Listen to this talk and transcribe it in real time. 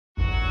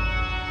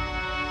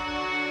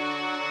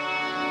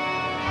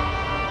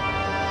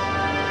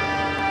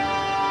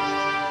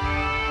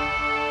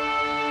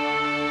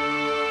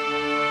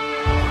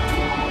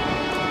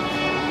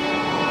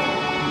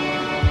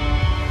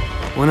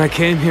When I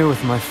came here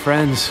with my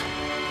friends,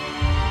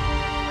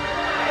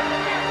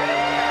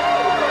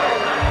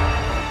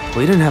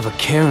 we didn't have a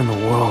care in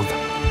the world.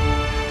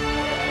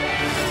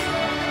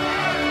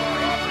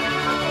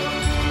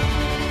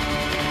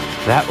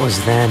 That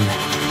was then.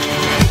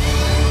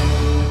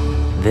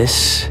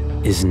 This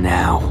is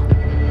now.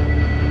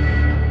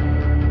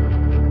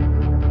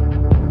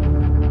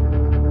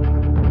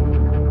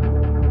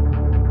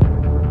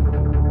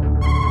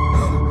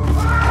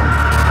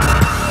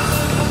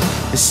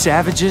 The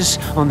savages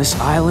on this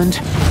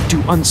island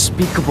do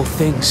unspeakable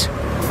things.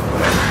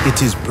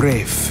 It is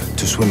brave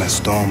to swim a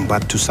storm,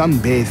 but to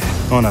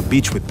sunbathe on a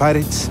beach with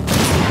pirates,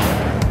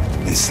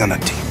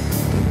 insanity.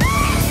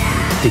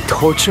 They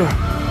torture.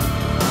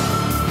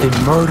 They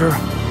murder.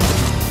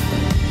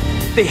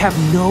 They have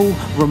no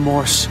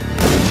remorse.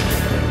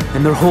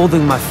 And they're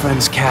holding my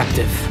friends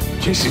captive.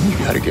 Jason, you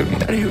gotta get me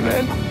out of here,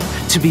 man.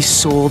 To be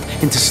sold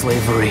into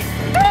slavery.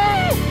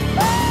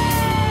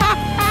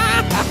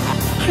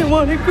 I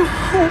want to go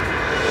home.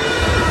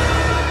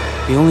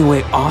 The only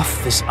way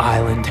off this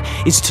island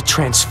is to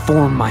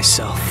transform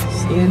myself.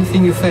 See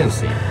anything you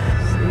fancy?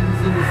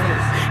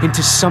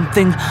 Into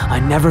something I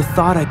never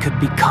thought I could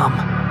become.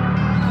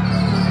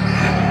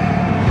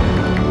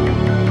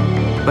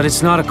 But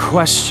it's not a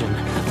question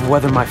of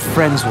whether my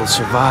friends will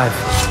survive.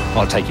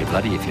 I'll take your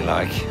bloody if you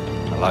like.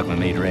 I like my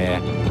meat rare.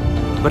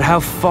 But how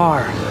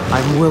far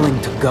I'm willing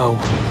to go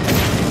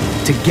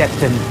to get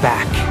them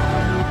back.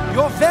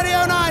 Your very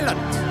own island!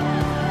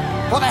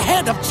 For the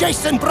head of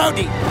Jason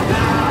Brody!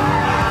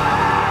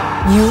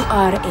 You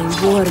are a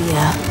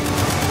warrior.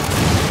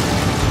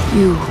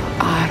 You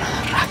are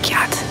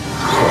Rakyat.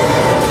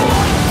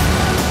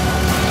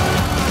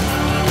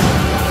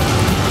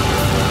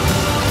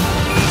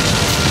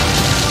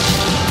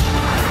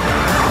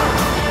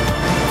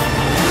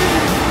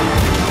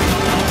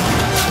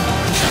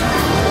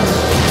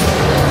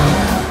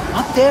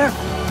 Up there,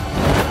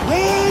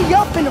 way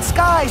up in the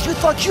skies, you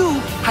thought you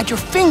had your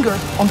finger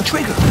on the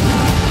trigger.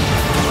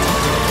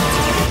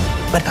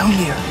 But down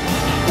here,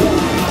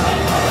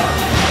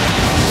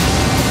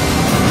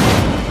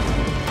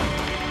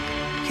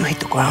 you hit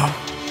the ground.